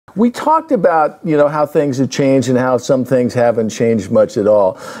We talked about, you know, how things have changed and how some things haven't changed much at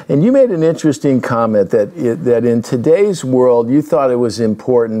all. And you made an interesting comment that that in today's world, you thought it was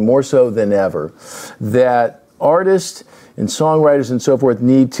important, more so than ever, that artists and songwriters and so forth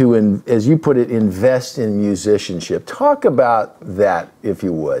need to, as you put it, invest in musicianship. Talk about that, if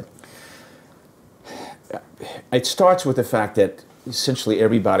you would. It starts with the fact that essentially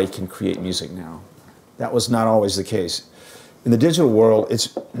everybody can create music now. That was not always the case. In the digital world,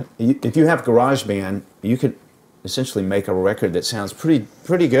 if you have GarageBand, you could essentially make a record that sounds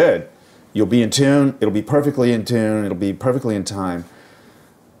pretty good. You'll be in tune, it'll be perfectly in tune, it'll be perfectly in time.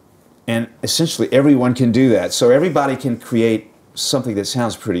 And essentially everyone can do that. So everybody can create something that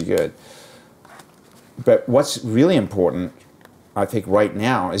sounds pretty good. But what's really important, I think right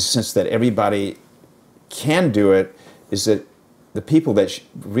now, is since that everybody can do it, is that the people that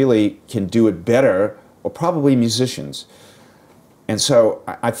really can do it better are probably musicians. And so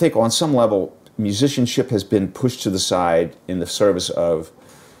I think on some level, musicianship has been pushed to the side in the service of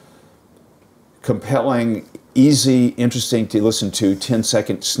compelling, easy, interesting to listen to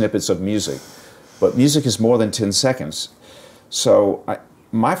 10-second snippets of music. But music is more than 10 seconds. So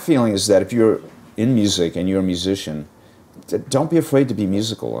my feeling is that if you're in music and you're a musician, don't be afraid to be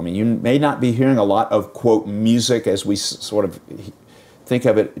musical. I mean, you may not be hearing a lot of, quote, music as we sort of think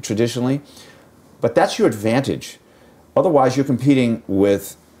of it traditionally, but that's your advantage. Otherwise, you're competing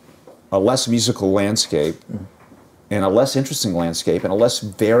with a less musical landscape and a less interesting landscape and a less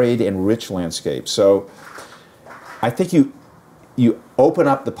varied and rich landscape. So I think you open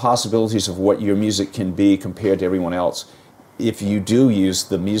up the possibilities of what your music can be compared to everyone else if you do use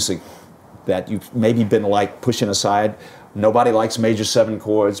the music that you've maybe been like pushing aside. Nobody likes major 7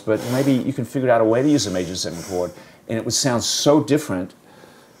 chords, but maybe you can figure out a way to use a major 7 chord, and it would sound so different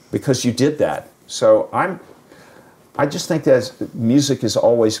because you did that. So I just think that music is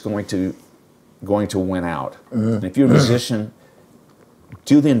always going to win out. And if you're a musician,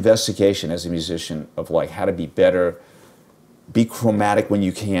 do the investigation as a musician of like how to be better, be chromatic when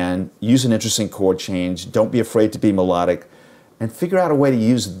you can, use an interesting chord change, don't be afraid to be melodic, and figure out a way to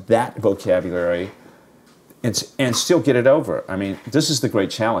use that vocabulary and still get it over. I mean, this is the great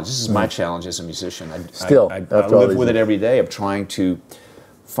challenge. This is my challenge as a musician. I live with it every day of trying to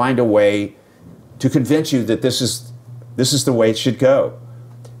find a way to convince you that this is the way it should go.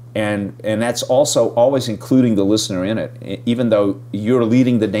 And that's also always including the listener in it. Even though you're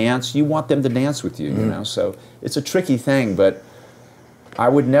leading the dance, you want them to dance with you, you know? So it's a tricky thing, but I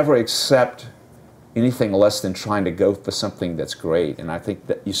would never accept anything less than trying to go for something that's great. And I think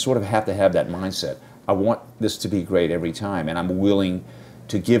that you sort of have to have that mindset. I want this to be great every time, and I'm willing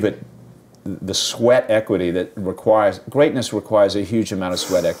to give it the sweat equity that greatness requires a huge amount of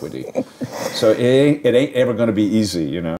sweat equity. So it ain't ever going to be easy, you know.